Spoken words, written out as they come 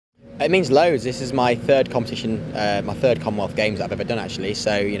It means loads. This is my third competition, my third Commonwealth Games that I've ever done actually.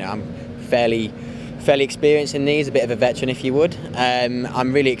 So I'm fairly experienced in these, a bit of a veteran if you would.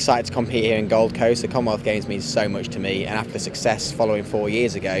 I'm really excited to compete here in Gold Coast. The Commonwealth Games means so much to me, and after the success following 4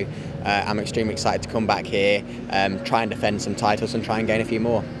 years ago, I'm extremely excited to come back here, try and defend some titles and try and gain a few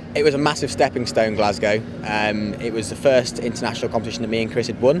more. It was a massive stepping stone, Glasgow. It was the first international competition that me and Chris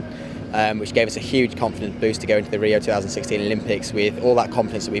had won, which gave us a huge confidence boost to go into the Rio 2016 Olympics with all that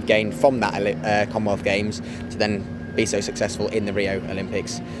confidence that we've gained from that Commonwealth Games to then be so successful in the Rio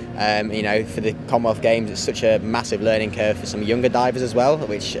Olympics. For the Commonwealth Games, it's such a massive learning curve for some younger divers as well,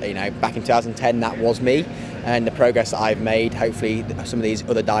 which back in 2010 that was me, and the progress that I've made, hopefully some of these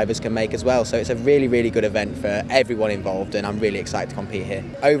other divers can make as well. So it's a really good event for everyone involved, and I'm really excited to compete here.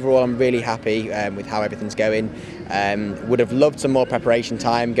 Overall, I'm really happy with how everything's going. Would have loved some more preparation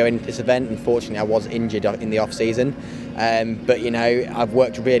time going into this event. Unfortunately, I was injured in the off season. But I've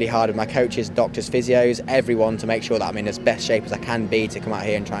worked really hard with my coaches, doctors, physios, everyone to make sure that I'm in as best shape as I can be to come out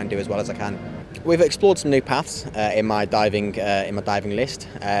here and try and do as well as I can. We've explored some new paths in my diving list.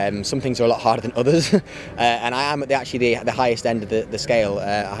 Some things are a lot harder than others, and I am at the highest end of the scale.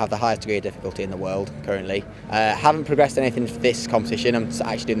 I have the highest degree of difficulty in the world currently. Haven't progressed anything for this competition. I'm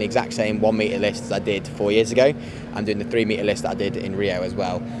actually doing the exact same 1 metre list as I did 4 years ago. I'm doing the 3 metre list that I did in Rio as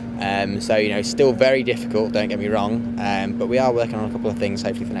well. Still very difficult, don't get me wrong, but we are working on a couple of things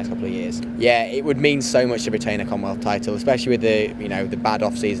hopefully for the next couple of years. Yeah, it would mean so much to retain a Commonwealth title, especially with the bad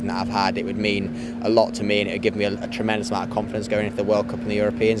off season that I've had. It would mean a lot to me, and it would give me a tremendous amount of confidence going into the World Cup and the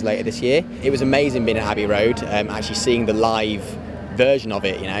Europeans later this year. It was amazing being at Abbey Road, actually seeing the live version of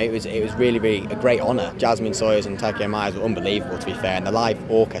it. It was really a great honour. Jasmine Sawyers and Takeo Myers were unbelievable, to be fair, and the live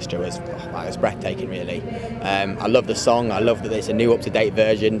orchestra was breathtaking really. I love the song. I love that it's a new up-to-date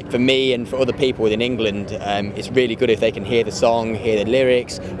version. For me and for other people within England, it's really good if they can hear the song, hear the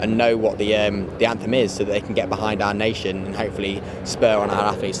lyrics and know what the anthem is, so that they can get behind our nation and hopefully spur on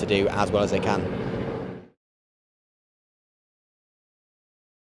our athletes to do as well as they can.